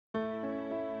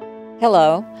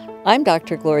Hello, I'm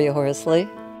Dr. Gloria Horsley.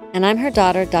 And I'm her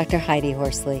daughter, Dr. Heidi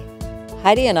Horsley.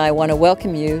 Heidi and I want to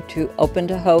welcome you to Open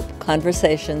to Hope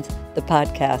Conversations, the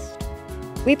podcast.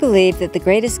 We believe that the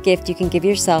greatest gift you can give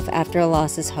yourself after a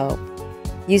loss is hope,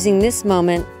 using this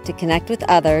moment to connect with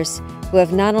others who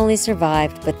have not only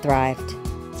survived but thrived.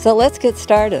 So let's get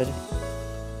started.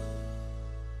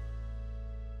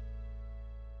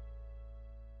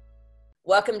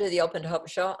 Welcome to the Open to Hope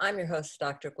Show. I'm your host,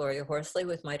 Dr. Gloria Horsley,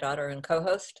 with my daughter and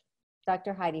co-host,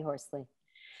 Dr. Heidi Horsley.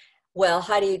 Well,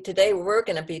 Heidi, today we're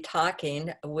going to be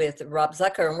talking with Rob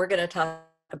Zucker, and we're going to talk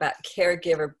about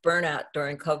caregiver burnout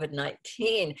during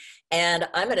COVID-19. And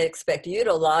I'm going to expect you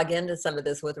to log into some of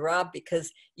this with Rob,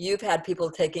 because you've had people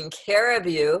taking care of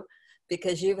you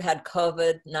because you've had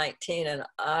COVID-19. And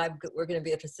we're going to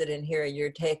be interested in hearing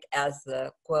your take as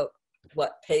the, quote,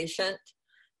 what patient,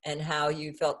 and how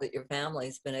you felt that your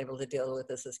family's been able to deal with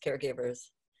this as caregivers.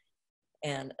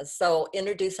 And so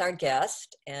introduce our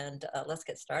guest, and let's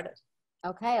get started.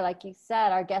 Okay, like you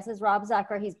said, our guest is Rob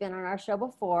Zucker. He's been on our show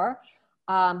before.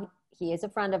 He is a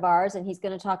friend of ours, and he's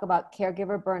going to talk about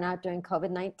caregiver burnout during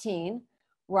COVID-19.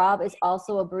 Rob is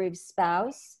also a bereaved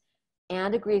spouse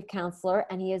and a grief counselor,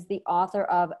 and he is the author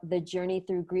of The Journey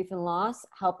Through Grief and Loss,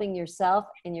 Helping Yourself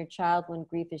and Your Child When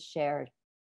Grief is Shared.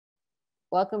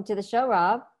 Welcome to the show,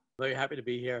 Rob. Very happy to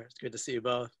be here. It's good to see you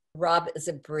both. Rob is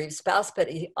a bereaved spouse, but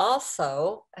he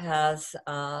also has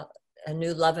a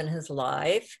new love in his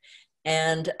life,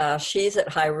 and she's at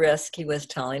high risk, he was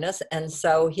telling us. And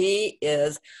so he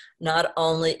is not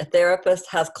only a therapist,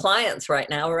 has clients right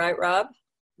now, right, Rob?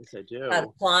 Yes, I do. Has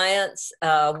clients,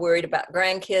 worried about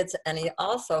grandkids, and he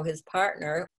also, his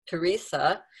partner,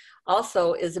 Teresa,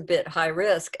 also is a bit high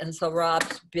risk. And so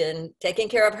Rob's been taking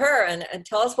care of her. And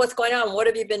tell us what's going on. What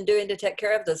have you been doing to take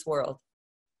care of this world?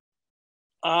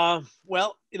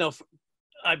 Well, you know,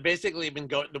 I've basically been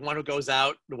the one who goes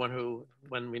out, the one who,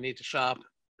 when we need to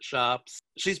shops.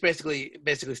 She's basically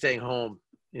staying home,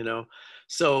 you know.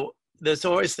 So there's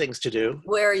always things to do.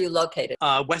 Where are you located?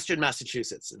 Western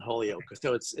Massachusetts in Holyoke.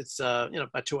 So it's you know,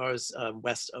 about 2 hours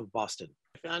west of Boston.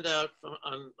 I found out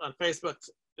on Facebook,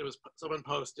 someone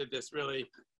posted this it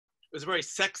was a very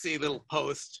sexy little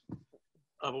post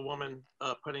of a woman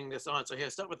putting this on. So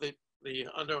here, start with the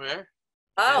underwear.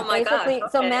 Oh my gosh. Okay.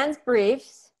 So men's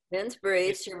briefs. Men's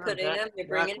briefs, you're putting them, you're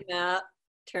bringing them out,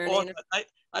 turning them.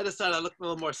 I decided I looked a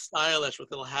little more stylish with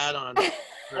a little hat on.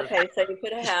 Okay, so you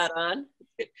put a hat on.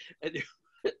 and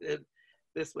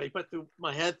this way, put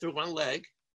my head through one leg.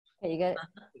 Okay, you got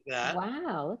like that.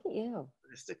 Wow, look at you.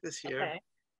 I stick this here. Okay.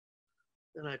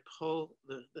 Then I pull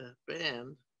the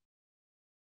band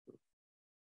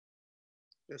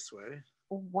this way.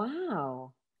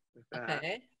 Wow. Like that.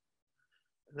 Okay.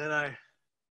 And then I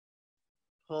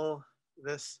pull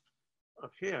this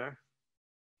up here.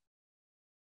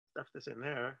 Stuff this in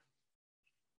there.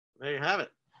 There you have it.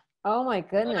 Oh my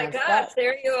goodness. Oh my gosh,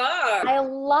 there you are. I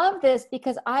love this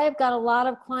because I have got a lot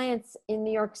of clients in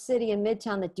New York City and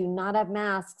Midtown that do not have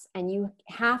masks, and you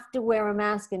have to wear a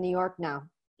mask in New York now.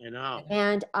 You know.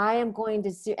 And I am going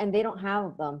to see, and they don't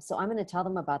have them, so I'm going to tell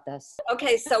them about this.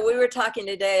 Okay, so we were talking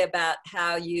today about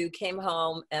how you came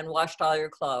home and washed all your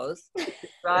clothes,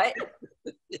 right?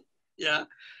 Yeah.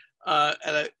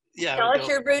 Yeah. Tell us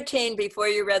your routine before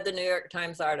you read the New York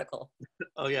Times article.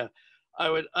 Oh yeah.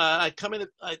 I'd come in,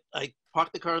 I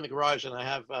park the car in the garage, and I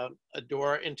have a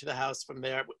door into the house from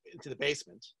there into the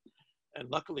basement. And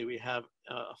luckily we have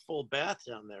a full bath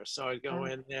down there. So I'd go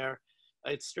in there,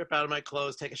 I'd strip out of my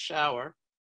clothes, take a shower,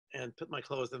 and put my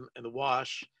clothes in the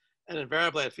wash. And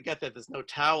invariably I'd forget that there's no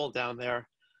towel down there.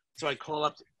 So I'd call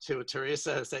up to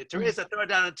Teresa and say, Teresa, throw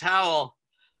down a towel.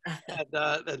 And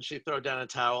then she'd throw down a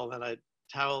towel, and I'd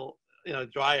towel, you know,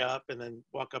 dry up, and then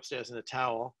walk upstairs in a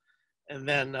towel, and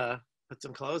then put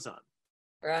some clothes on.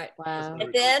 Right. Wow.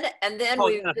 And then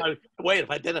wait,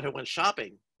 if I went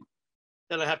shopping,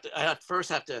 then I first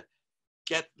have to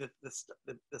get the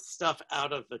stuff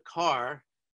out of the car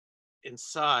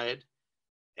inside,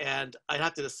 and I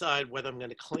have to decide whether I'm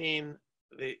going to clean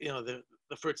the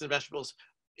fruits and vegetables.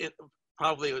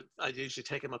 I'd usually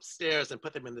take them upstairs and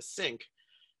put them in the sink,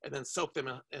 and then soak them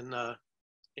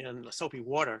in soapy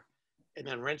water, and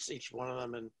then rinse each one of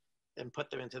them and put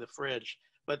them into the fridge.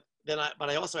 But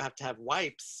I also have to have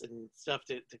wipes and stuff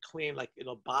to clean, like, you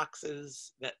know,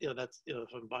 boxes that, you know, that's, you know,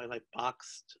 if I'm buying like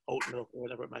boxed oat milk or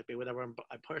whatever it might be, whatever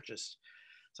I purchased.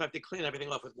 So I have to clean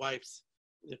everything off with wipes,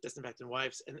 disinfectant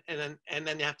wipes, and then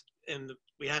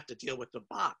we have to deal with the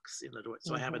box, you know.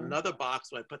 So I have another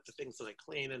box where I put the things that I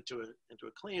clean into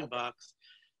a clean box,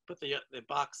 put the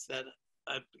box that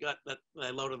I've got that I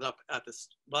loaded up at this.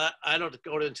 But I don't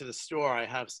go into the store.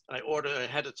 I order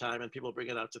ahead of time, and people bring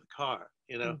it out to the car.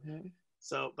 Mm-hmm.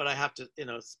 So, but I have to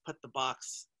put the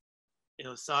box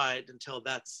aside until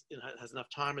that's has enough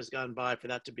time has gone by for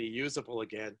that to be usable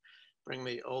again. Bring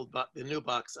the new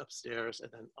box upstairs,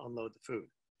 and then unload the food.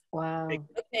 Wow.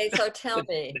 Okay, so tell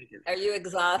me, are you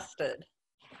exhausted?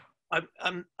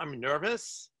 I'm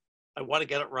nervous. I want to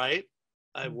get it right.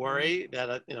 I worry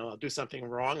that I'll do something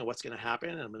wrong and what's going to happen,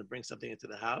 and I'm going to bring something into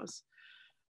the house,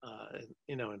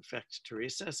 infect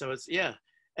Teresa. So it's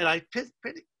and I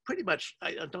pretty much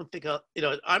I don't think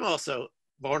I'm also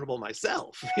vulnerable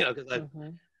myself, because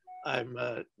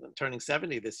I'm turning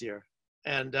 70 this year,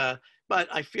 and but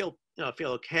I feel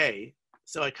okay.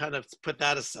 So I kind of put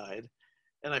that aside,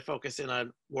 and I focus in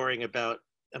on worrying about,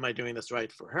 am I doing this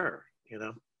right for her,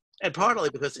 And partly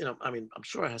because, I'm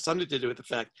sure it has something to do with the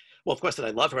fact, well, of course, that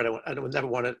I love her and I would never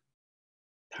want to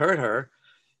hurt her,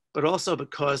 but also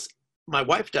because my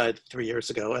wife died 3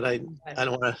 years ago, and I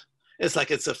don't want to, it's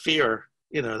like, it's a fear,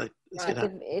 that it's going to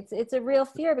happen. It's a real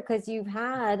fear because you've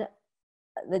had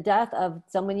the death of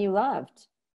someone you loved.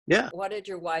 Yeah. What did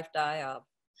your wife die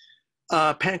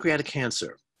of? Pancreatic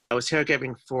cancer. I was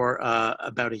caregiving for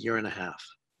about 1.5 years.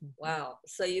 Wow.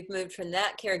 So you've moved from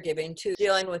that caregiving to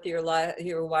dealing with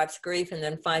your wife's grief, and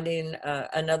then finding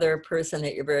another person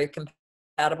that you're very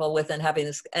compatible with, and having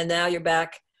this, and now you're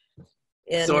back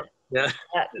in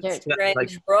that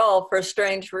strange role for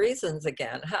strange reasons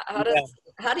again. How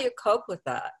do you cope with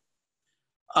that?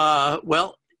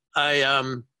 Well,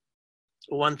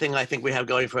 one thing I think we have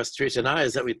going for us, Teresa and I,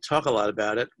 is that we talk a lot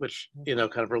about it, which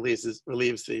kind of relieves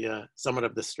the somewhat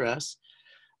of the stress.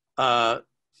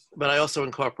 But I also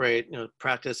incorporate,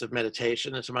 practice of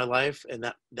meditation into my life, and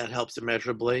that helps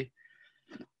immeasurably.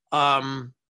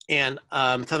 And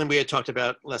something we had talked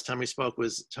about last time we spoke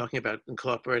was talking about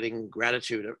incorporating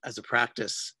gratitude as a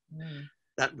practice.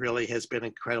 That really has been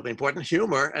incredibly important.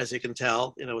 Humor, as you can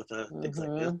tell, with things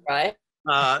like this. Right.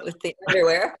 With the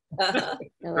underwear.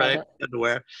 Right,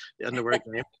 the underwear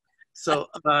game. So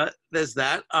there's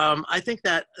that. I think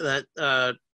that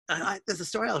there's a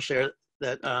story I'll share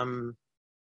that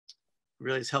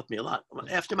really has helped me a lot.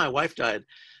 After my wife died,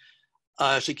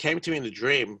 she came to me in a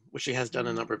dream, which she has done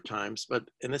a number of times. But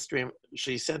in this dream,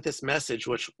 she sent this message,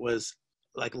 which was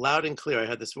like loud and clear. I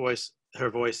had this voice.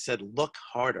 Her voice said, "Look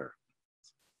harder.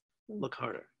 Look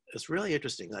harder." It's really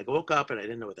interesting. I woke up and I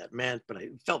didn't know what that meant, but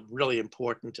it felt really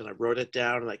important, and I wrote it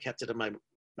down, and I kept it in my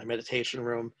meditation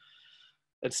room.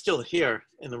 It's still here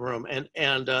in the room.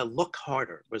 And look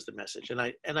harder was the message. And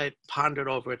I pondered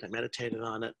over it. I meditated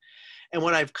on it. And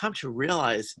what I've come to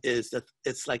realize is that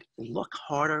it's like, look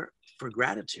harder for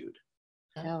gratitude.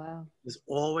 Oh, wow. There's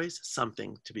always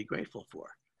something to be grateful for.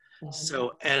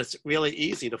 So, and it's really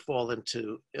easy to fall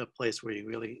into a place where you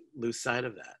really lose sight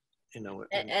of that.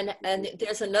 And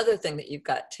there's another thing that you've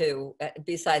got too,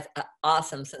 besides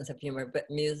awesome sense of humor, but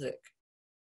music.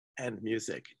 And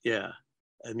music, yeah.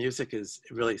 And music is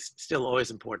really still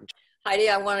always important. Heidi,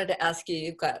 I wanted to ask you,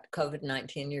 you've got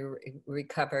COVID-19, you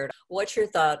recovered. What's your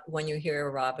thought when you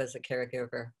hear Rob as a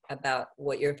caregiver about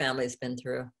what your family's been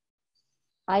through?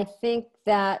 I think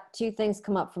that two things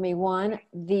come up for me. One,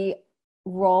 the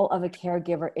role of a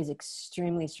caregiver is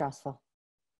extremely stressful.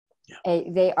 Yeah.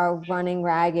 They are running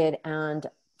ragged. And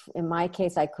in my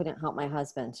case, I couldn't help my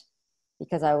husband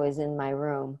because I was in my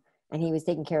room, and he was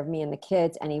taking care of me and the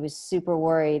kids, and he was super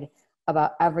worried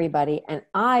about everybody. And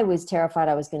I was terrified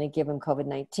I was going to give him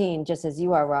COVID-19, just as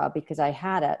you are, Rob, because I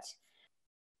had it.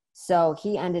 So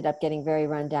he ended up getting very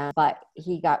run down, but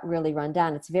he got really run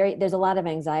down. There's a lot of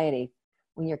anxiety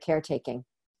when you're caretaking.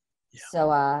 Yeah.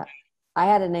 So I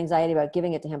had an anxiety about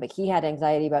giving it to him, but he had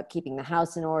anxiety about keeping the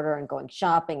house in order and going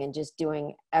shopping and just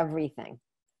doing everything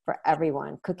for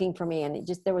everyone, cooking for me. And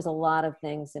there was a lot of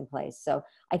things in place. So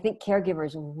I think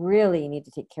caregivers really need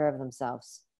to take care of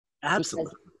themselves.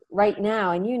 Absolutely. Right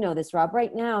now, and you know this, Rob,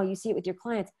 right now, you see it with your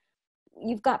clients,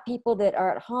 you've got people that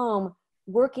are at home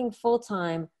working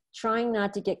full-time, trying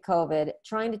not to get COVID,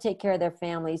 trying to take care of their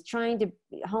families, trying to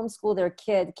homeschool their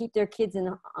kids, keep their kids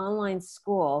in online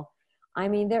school. I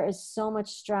mean, there is so much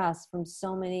stress from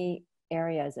so many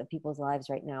areas of people's lives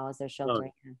right now as they're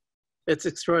sheltering in. It's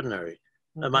extraordinary.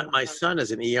 Mm-hmm. My son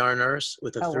is an ER nurse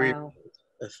with a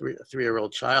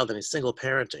three-year-old child, and he's single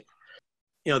parenting.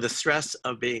 The stress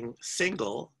of being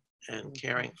single and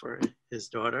caring for his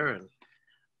daughter and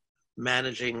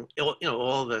managing,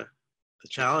 all the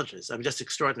challenges. I mean, just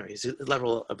extraordinary. His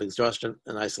level of exhaustion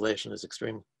and isolation is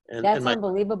extreme. That's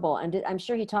unbelievable. And I'm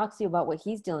sure he talks to you about what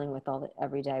he's dealing with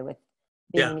every day with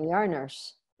being an ER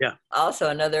nurse. Yeah. Also,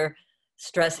 another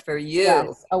stress for you.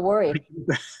 Yes, a worry.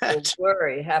 A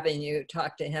worry having you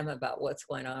talk to him about what's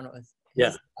going on with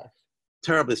his life.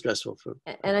 Terribly stressful for.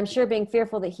 And I'm sure being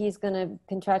fearful that he's going to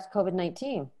contract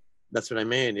COVID-19. That's what I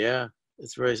mean. Yeah,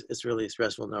 it's really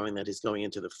stressful knowing that he's going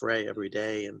into the fray every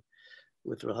day and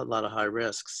with a lot of high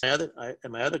risks.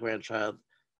 My other grandchild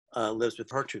lives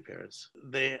with her two parents.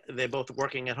 They're both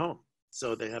working at home,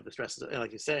 so they have the stresses,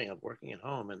 like you're saying, of working at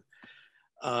home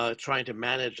and trying to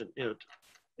manage, a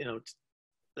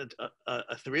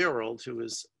 3-year-old who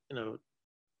is,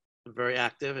 very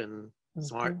active and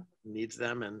smart, needs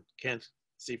them and can't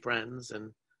see friends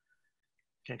and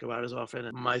can't go out as often.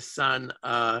 And my son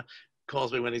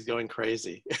calls me when he's going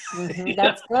crazy.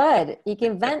 That's good. He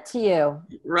can vent to you.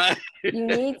 Right. You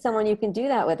need someone you can do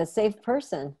that with, a safe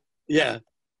person. Yeah.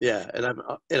 And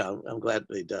I'm glad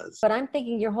that he does. But I'm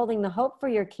thinking you're holding the hope for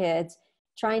your kids,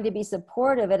 trying to be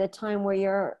supportive at a time where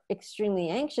you're extremely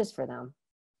anxious for them.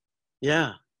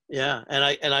 Yeah. And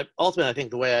I ultimately, I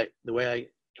think the way I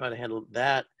try to handle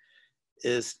that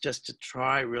is just to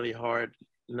try really hard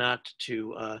not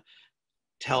to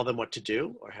tell them what to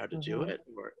do or how to do it,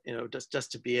 or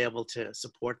just to be able to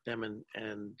support them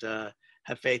and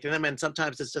have faith in them. And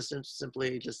sometimes it's just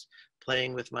simply just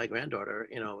playing with my granddaughter,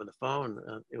 with the phone,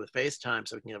 with FaceTime,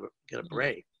 so we can get a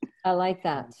break. I like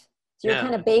that. So you're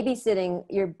kind of babysitting.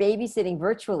 You're babysitting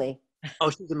virtually. Oh,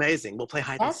 she's amazing. We'll play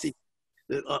hide and seek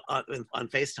on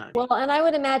FaceTime. Well, and I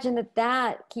would imagine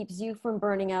that keeps you from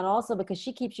burning out also, because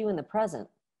she keeps you in the present.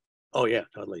 Oh yeah,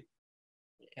 totally.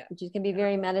 Yeah. Which can be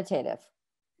very meditative.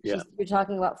 Yeah. You're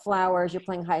talking about flowers, you're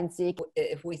playing hide and seek.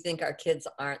 If we think our kids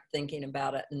aren't thinking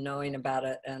about it and knowing about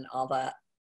it and all that,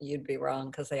 you'd be wrong,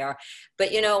 because they are.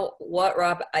 But you know what,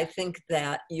 Rob? I think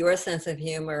that your sense of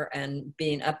humor and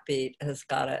being upbeat has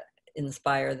got to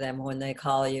inspire them when they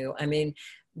call you. I mean,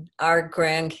 our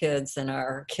grandkids and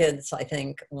our kids, I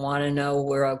think, want to know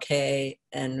we're okay.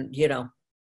 And,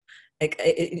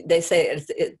 they say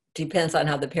it depends on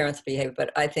how the parents behave,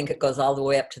 but I think it goes all the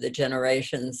way up to the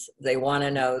generations. They want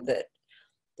to know that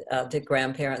the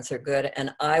grandparents are good.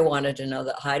 And I wanted to know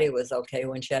that Heidi was okay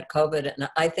when she had COVID. And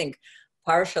I think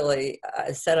partially,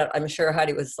 I said it, I'm sure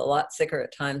Heidi was a lot sicker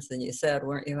at times than you said,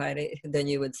 weren't you, Heidi? Than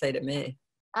you would say to me.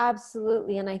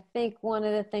 Absolutely. And I think one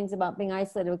of the things about being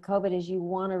isolated with COVID is you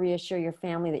want to reassure your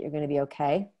family that you're going to be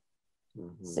okay.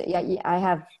 So yeah, I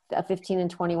have a 15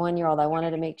 and 21-year-old. I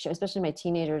wanted to make sure, especially my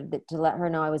teenager, to let her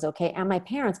know I was okay. And my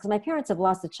parents, because my parents have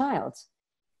lost a child.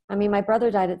 I mean, my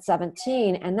brother died at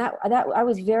 17, and that I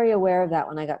was very aware of that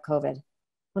when I got COVID.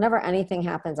 Whenever anything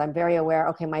happens, I'm very aware,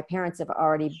 okay, my parents have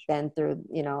already been through,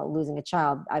 losing a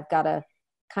child. I've got to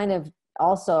kind of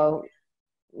also,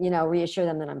 reassure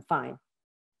them that I'm fine,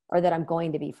 or that I'm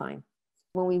going to be fine.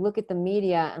 When we look at the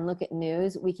media and look at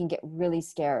news, we can get really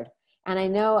scared. And I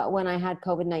know when I had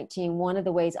COVID-19, one of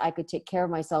the ways I could take care of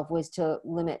myself was to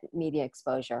limit media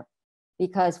exposure,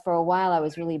 because for a while I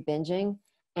was really binging.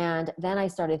 And then I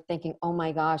started thinking, oh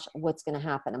my gosh, what's going to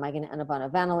happen? Am I going to end up on a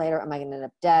ventilator? Am I going to end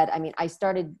up dead? I mean, I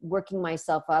started working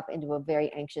myself up into a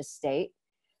very anxious state.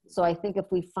 So I think if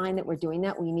we find that we're doing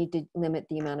that, we need to limit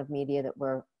the amount of media that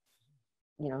we're,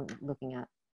 looking at.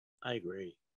 I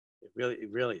agree. It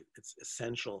really, it's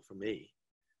essential for me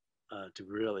to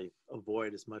really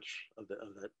avoid as much of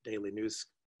the daily news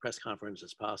press conference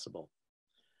as possible.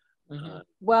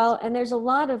 Well, and there's a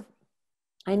lot of,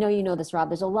 I know you know this, Rob,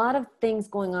 there's a lot of things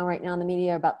going on right now in the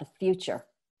media about the future.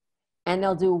 And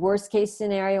they'll do worst case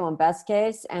scenario and best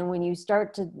case. And when you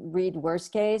start to read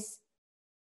worst case,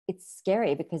 it's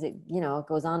scary, because it, it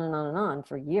goes on and on and on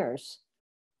for years.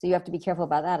 So you have to be careful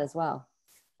about that as well.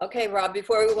 Okay, Rob,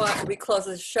 before we close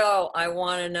the show, I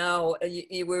want to know,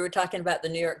 we were talking about the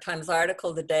New York Times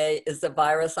article today, is the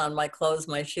virus on my clothes,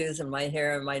 my shoes, and my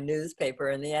hair and my newspaper?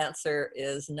 And the answer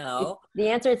is no. The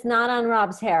answer, it's not on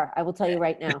Rob's hair. I will tell you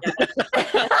right now.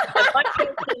 My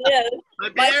question is, my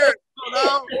beard,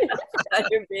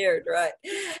 your beard, right.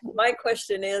 My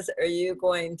question is, are you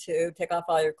going to take off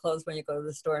all your clothes when you go to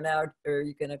the store now, or are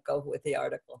you going to go with the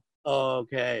article?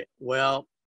 Okay, well,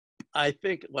 I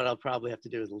think what I'll probably have to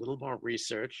do is a little more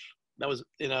research. That was,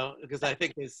 because I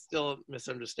think there's still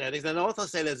misunderstandings. And I also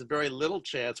say there's a very little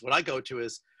chance. What I go to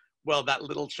is, well, that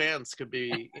little chance could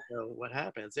be, what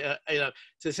happens.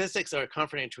 Statistics are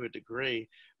comforting to a degree,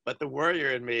 but the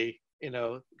worrier in me,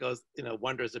 goes,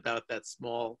 wonders about that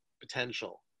small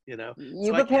potential, You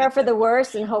so prepare for the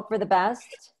worst and hope for the best.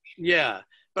 Yeah.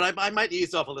 But I might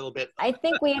ease off a little bit. I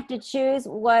think we have to choose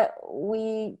what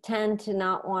we tend to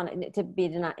not want to be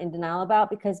in denial about,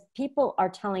 because people are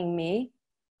telling me,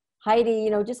 Heidi,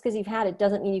 just because you've had it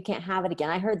doesn't mean you can't have it again.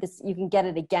 I heard this, you can get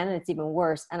it again and it's even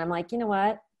worse. And I'm like, you know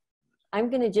what? I'm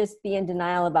going to just be in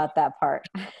denial about that part.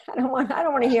 I don't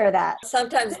want to hear that.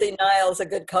 Sometimes denial is a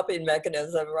good coping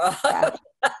mechanism, Rob. Yeah.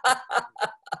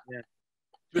 Yeah.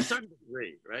 To a certain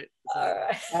degree, right? All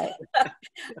right.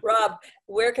 Rob,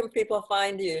 where can people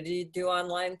find you? Do you do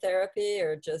online therapy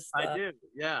or just? I do,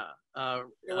 yeah. Your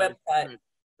website.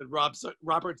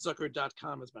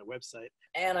 RobertZucker.com is my website.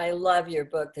 And I love your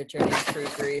book, The Journey Through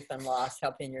Grief and Loss,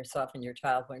 Helping Yourself and Your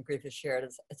Child When Grief is Shared.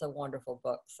 It's a wonderful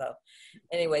book. So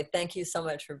anyway, thank you so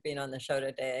much for being on the show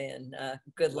today, and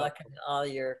good luck in all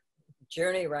your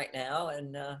journey right now.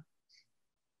 And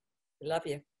we love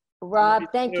you. Rob,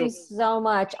 thank you so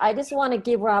much. I just want to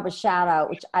give Rob a shout out,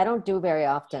 which I don't do very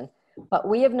often, but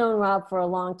we have known Rob for a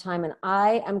long time. And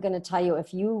I am going to tell you,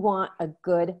 if you want a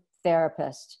good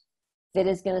therapist that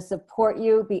is going to support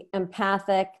you, be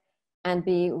empathic, and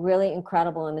be really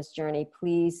incredible in this journey,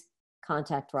 please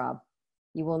contact Rob.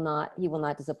 He will not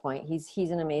disappoint. He's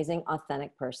an amazing,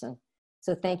 authentic person.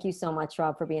 So thank you so much,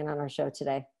 Rob, for being on our show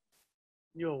today.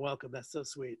 You're welcome. That's so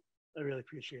sweet. I really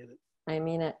appreciate it. I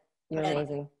mean it. You're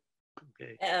amazing.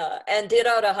 Okay. And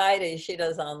ditto to Heidi. She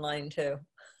does online too.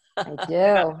 I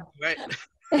do. Right.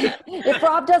 If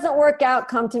Rob doesn't work out,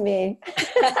 come to me.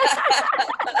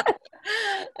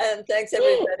 And thanks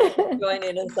everybody for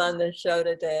joining us on the show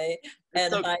today.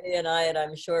 And So- Heidi and I, and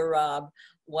I'm sure Rob,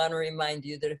 want to remind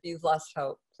you that if you've lost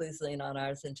hope, please lean on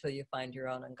ours until you find your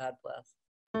own, and God bless.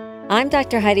 I'm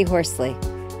Dr. Heidi Horsley.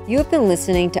 You have been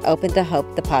listening to Open to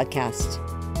Hope, the podcast.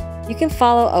 You can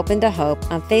follow Open to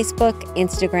Hope on Facebook,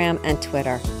 Instagram, and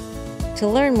Twitter. To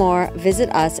learn more, visit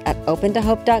us at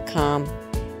opentohope.com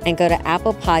and go to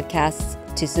Apple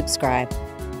Podcasts to subscribe.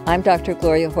 I'm Dr.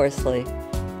 Gloria Horsley.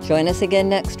 Join us again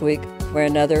next week for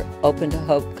another Open to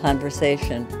Hope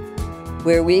conversation,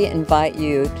 where we invite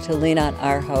you to lean on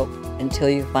our hope until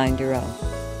you find your own.